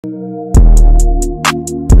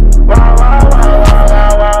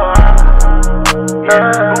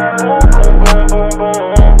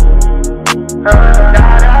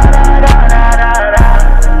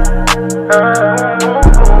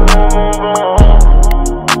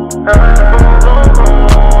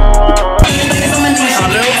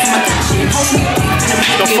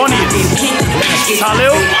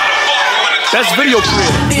Tylil, best video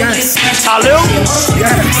career. Yes. Tylil,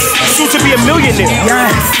 Yes. soon to be a millionaire.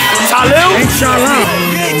 Yes. Tylil, Inshallah.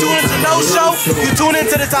 You ain't tune into no show, you tune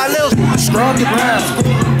into the Tylil. Scrub the ground.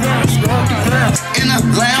 In a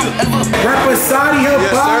lamb ever. Represadi your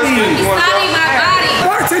body. Body, my body.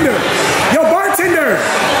 Bartender. Yo, bartender.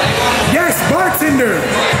 Yes, bartender.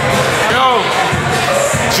 yo,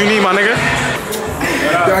 what you need, my nigga?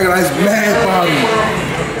 That guy's mad body.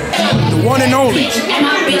 The one and only.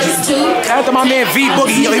 After my man V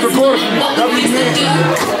Boogie, yo, he recorded for me.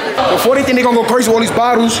 Before they think they gonna go crazy with all these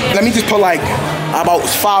bottles, let me just put like about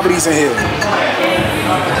 5 of these in here.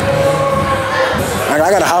 I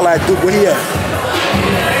gotta holler at Duke. Where he at?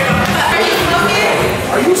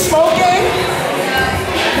 Are you smoking?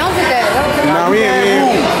 Don't do that. Nah, we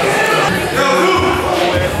ain't.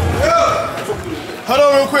 Hold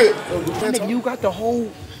on real quick. Nigga, you got the whole,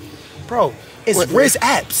 bro. It's Riz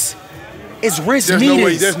apps. It's Riz There's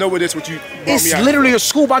meetings. there's no way that's what you brought It's me out. literally a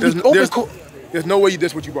school about to open. There's no way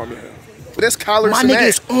that's what you brought me here. But that's collars My and nigga, that.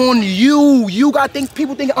 it's on you. You got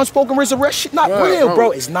people think unspoken Riz arrest shit not Right, real, bro.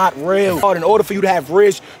 bro. It's not real. In order for you to have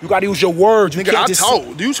Riz, you gotta use your words. You Nigga, can't I just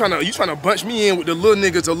told you trying to bunch me in with the little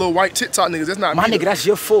niggas, the little white TikTok niggas. That's not my me. nigga, that's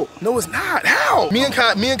your fault. No, it's not. How? Me and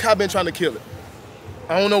Kai been trying to kill it.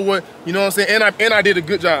 I don't know what, you know what I'm saying? And I did a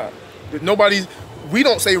good job. We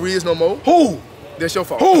don't say Riz no more. Who? That's your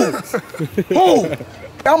fault. Who? Who?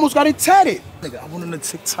 I almost got it tatted. Nigga, I went on the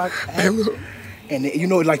TikTok app, and you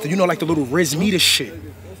know like the little Riz meter shit.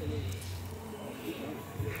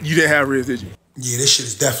 You didn't have Riz, did you? Yeah, this shit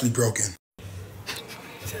is definitely broken.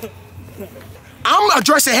 I'm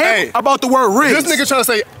addressing him about the word Riz. This nigga trying to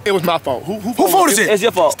say it was my fault. Who fault is it? It's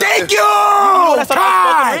your fault. Thank you! That's what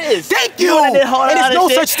God! unspoken is. Thank you! And they hold And out there's no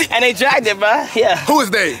shit, such thing. and they dragged it, bro. Yeah. Who is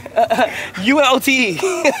they? You and OTE.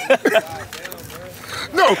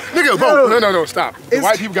 No, nigga, bro. No, stop. The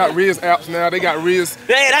white people got Riz apps now. They got Riz.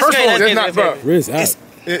 Yeah, that's First of all, great, that's that's not, great, bro. Riz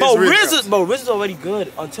apps. Bro, Riz is already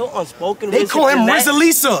good until unspoken. They call him Riz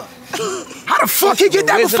Elisa. How the fuck he get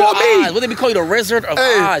that before me? What they be calling you, the Wizard of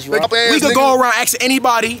Oz, bro? We could go around asking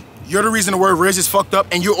anybody. You're the reason the word Riz is fucked up,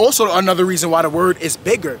 and you're also another reason why the word is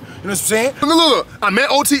bigger. You know what I'm saying? Look, I met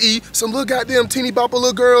OTE, some little goddamn teeny bopper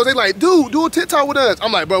little girls. They like, dude, do a TikTok with us.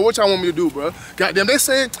 I'm like, bro, what y'all want me to do, bro? Goddamn, they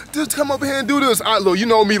said, just come over here and do this. Look, you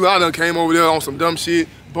know me, I done came over there on some dumb shit.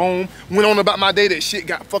 Boom. Went on about my day. That shit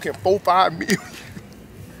got fucking 4-5 million.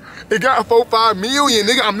 It got 4-5 million,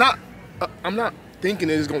 nigga. I'm not thinking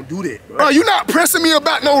that it's gonna do that, bro. You not pressing me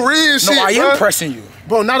about no Riz shit, No, I am pressing you.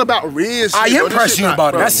 Bro, not about Riz shit, I am bro. pressing you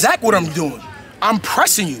about it. That's exactly what I'm doing. I'm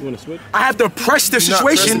pressing you. I have to press the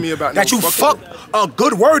situation that you fuck a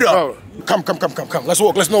good word up. Come. Let's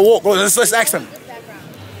walk. Let's no walk. Let's ask them.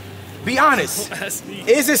 Be honest.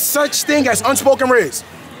 Is there such thing as unspoken Riz?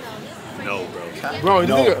 No, bro. Bro,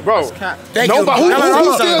 no. Bro. Thank you.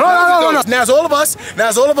 No. Now it's all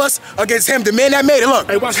of us. Against him, the man that made it. Look.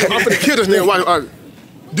 Hey, watch this. I'm finna kill this nigga.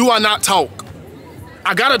 Do I not talk?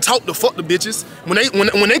 I gotta talk to fuck the bitches. When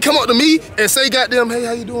they come up to me and say, goddamn, hey,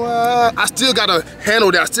 how you doing? I still gotta handle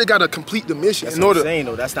that. I still gotta complete the mission. That's what I'm saying,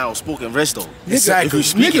 though. That's not unspoken Riz, though. Exactly.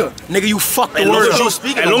 Nigga, you fuck the word up. As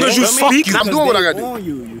long as you speak, I'm doing what I gotta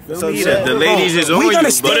do. The ladies is on you,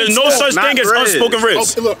 but there's no such thing as unspoken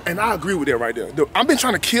Riz. Look, and I agree with that right there. Look, I've been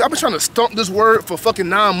trying to stump this word for fucking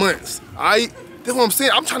 9 months. That's what I'm saying.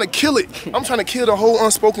 I'm trying to kill it. I'm trying to kill the whole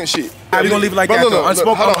unspoken shit. How we gonna leave it like that?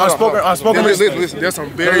 Unspoken. Listen. There's some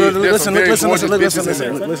very Listen.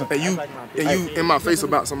 And you in my face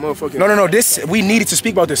about some motherfucking. No. We needed to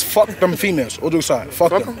speak about this. Fuck them females. Other side. Fuck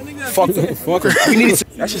them. Fuck them. We needed to.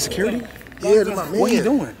 That's your security. Yeah, that's my man. What are you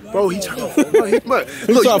doing? Bro, he trying to.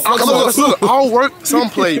 Look, all work, some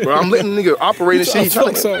play, bro. I'm letting the nigga operate and shit.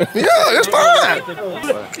 Yeah, that's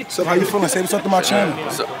fine. So how you feeling? Say what's up to my channel.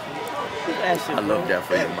 I love that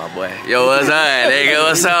for you, my boy. Yo, what's up, nigga?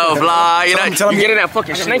 What's up, vlog? You getting that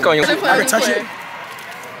fucking snake on you. I can touch it.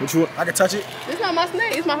 What you want? I can touch it. It's not my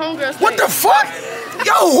snake. It's my homegirl snake. What the fuck?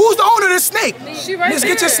 Yo, who's the owner of this snake? She right Miss,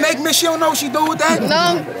 there. get your snake, miss. She don't know what she do with that.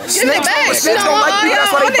 No, snakes don't don't like people.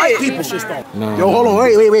 That's why they bite people. No. Yo, hold on.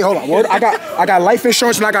 Wait. Hold on. I got life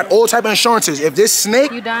insurance and I got all type of insurances. If this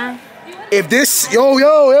snake, you dying? If this, whoa.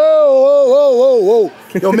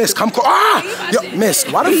 Yo, miss, come close. Ah! Yo, miss,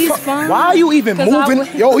 why the fuck? Why are you even moving?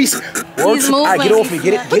 Yo, he's moving. All right, get off me.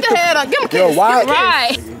 Get it. Put your head up. Give him a kiss. Yo, why?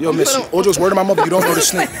 Right. Yo, miss, Ojo's word to my mother. You don't know the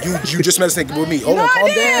snake. You just met a snake with me. Hold on, calm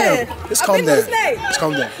down. Just calm down. Just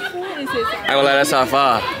calm down. I ain't gonna let that sound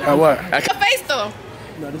fire. What? Your face though.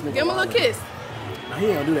 Give him a little kiss. Nah, he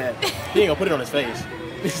ain't gonna do that. He ain't gonna put it on his face.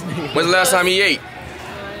 When's the last time he ate?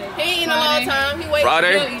 He ain't eating a long time. He waiting.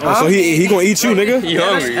 Friday? So he gonna eat you, nigga? He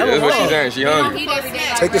hungry. That's what she's saying. She hungry.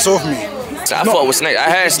 Take this off me. I fought with snakes. I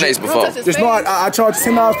had snakes before. There's no, I charge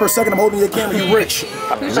 $10 per second. I'm holding your camera. You rich. He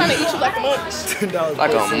was trying to eat you like a munch.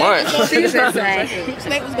 Like a munch.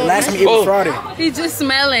 Snake was going Last time he ate was Friday. He just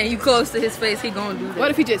smelling. You close to his face, he gonna do that. What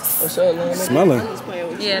if he just Smelling.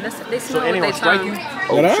 Yeah, they smell what they tongue.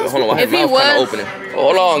 Oh, shit. Hold on. If he My mouth kinda was- opening.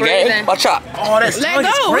 Hold on, gang. Watch out. Oh, that's let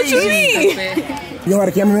go? What you mean? You know how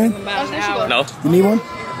to cameraman? No. You need one?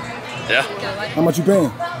 Yeah. How much you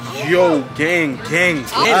paying? Yo, gang.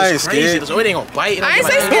 I ain't scared. So it ain't gonna bite. I ain't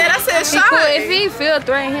say scared. I said He cool. shy. If he feel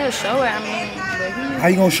threatened, he'll show it. I mean, but How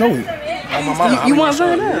you gonna show it? you want to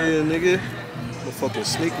find out? Yeah, nigga. The fucking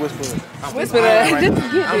snake whisperer. Whisper that.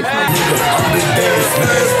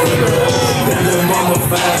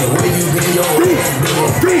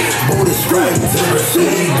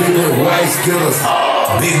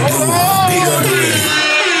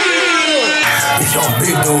 It's your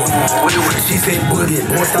big dude. She said, boogie,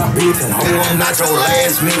 boy, stop bitching. Hold on, not your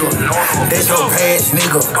last nigga. That's your past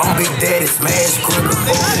nigga. I'm Big Daddy, smash crooked.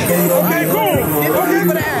 Hey, cool. Get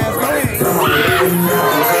for the ass. Go ahead.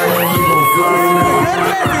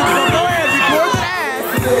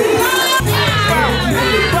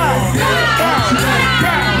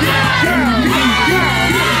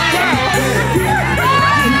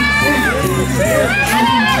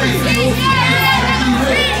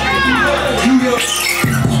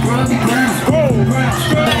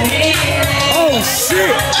 Oh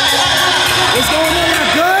shit! What's going on? You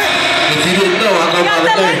good? If you didn't know, I know my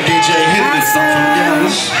name, DJ Henry.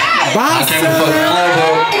 I came to fuck Globo.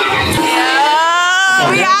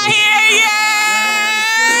 We out here,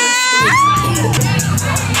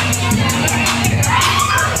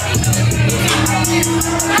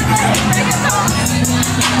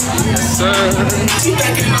 She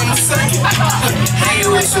thinking I'm a second.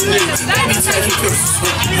 Hanging with some niggas. They be taking pictures.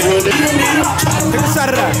 Take a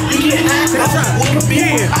shot of that. You get asked out with a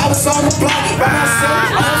beer. I was on the block by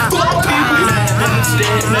myself. I fuck people.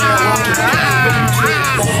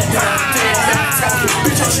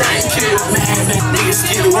 Bitch, I'm trying to kill. Niggas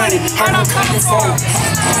get running. Heard I'm coming for.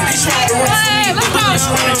 They try to run to me. But I'm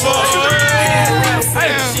running for.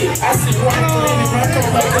 I see one lady run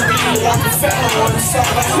come like a beat. Like a fella on the side.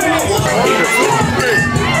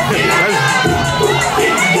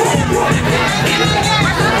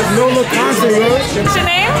 No look constant, bro. What's your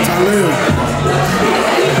name? Tylil.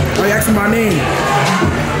 Oh, you asking my name?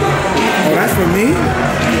 Oh, that's for me?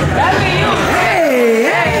 That's for you.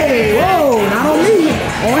 Hey, whoa, not on me.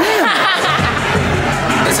 On him.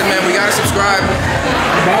 Listen, man, we gotta subscribe.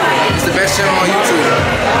 It's the best channel on YouTube.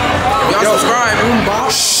 Y'all subscribe.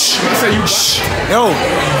 Shh. I said you. Shh. Yo,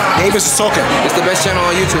 Davis is talking. It's the best channel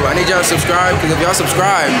on YouTube. I need y'all to subscribe, because if y'all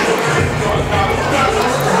subscribe,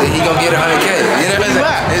 then he gonna get 100K. You know what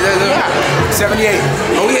I'm saying? 78.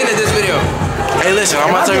 Oh, we hitting this video. Hey, listen,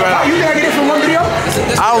 I'm gonna tell you right You think I get it from one video?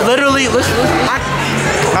 I'll literally listen.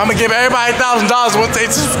 I'm gonna give everybody $1,000 once they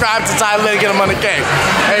subscribe to Tylil and get them 100K.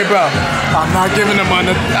 Hey, bro, I'm not giving them $1,000.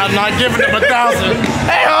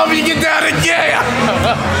 Hey, homie, get down again.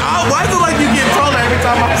 Why do like you get taller every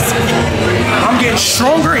time I see you? I'm getting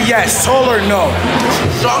stronger, yes. Taller, no.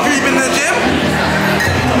 Stronger even in the gym?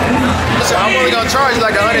 So I'm only gonna charge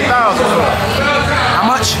like 100,000. How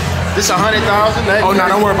much? This 100,000. Oh, no,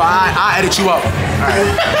 don't worry about it. I'll edit you up.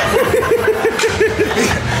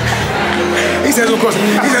 He says, of course,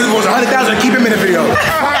 100,000 to keep him in the video.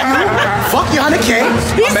 Fuck you, 100K.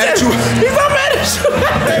 I'm mad at you. He's not mad at you.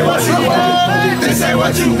 Say what you want. This ain't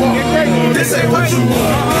what you want. This ain't what you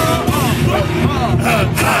want.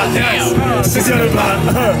 Damn. 600 block.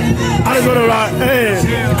 I just wanna rock. Hey.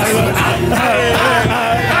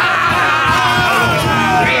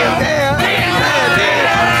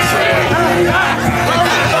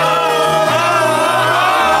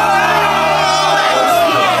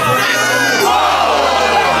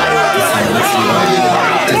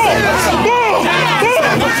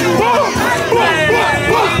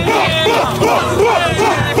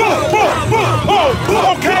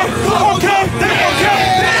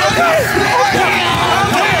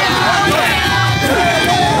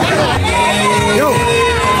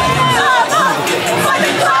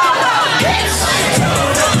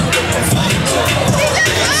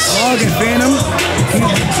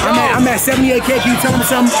 got 78K. Can you tell them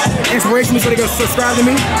some inspiration so they can subscribe to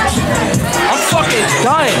me? I'm fucking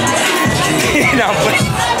done. No, but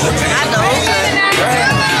I know.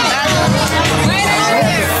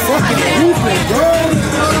 Fucking hooping, bro.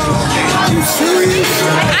 Are you serious?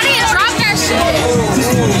 I didn't drop that shit.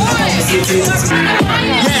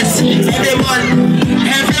 Yes, everyone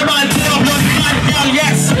to the blood clot girl,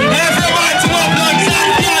 yes. Everyone to the blood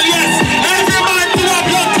clot girl, yes. Everyone to the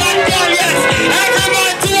blood clot girl, yes.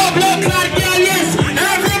 Everyone to the blood clot girl, yes.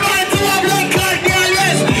 Everyone to the blood clot girl,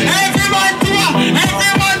 yes. Everyone to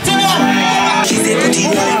the. She said put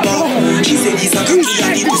it right back. She said this a cocky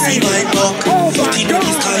and the pussy right back. Put it on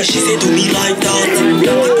the sky, she said do me like that.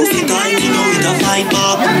 The pussy tight, you know it a fight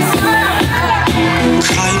back.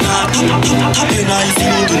 Try not, tap your eyes, you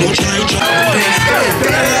know do no try drop.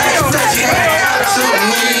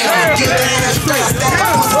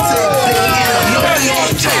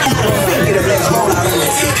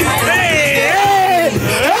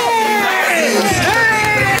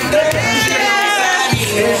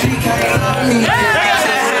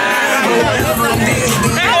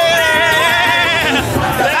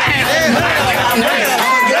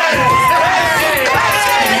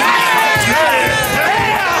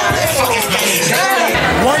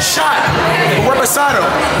 One shot. Reposado.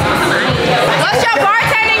 What's your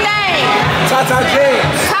bartending name? Tata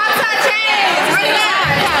James. Tata James. Bring it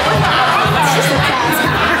out.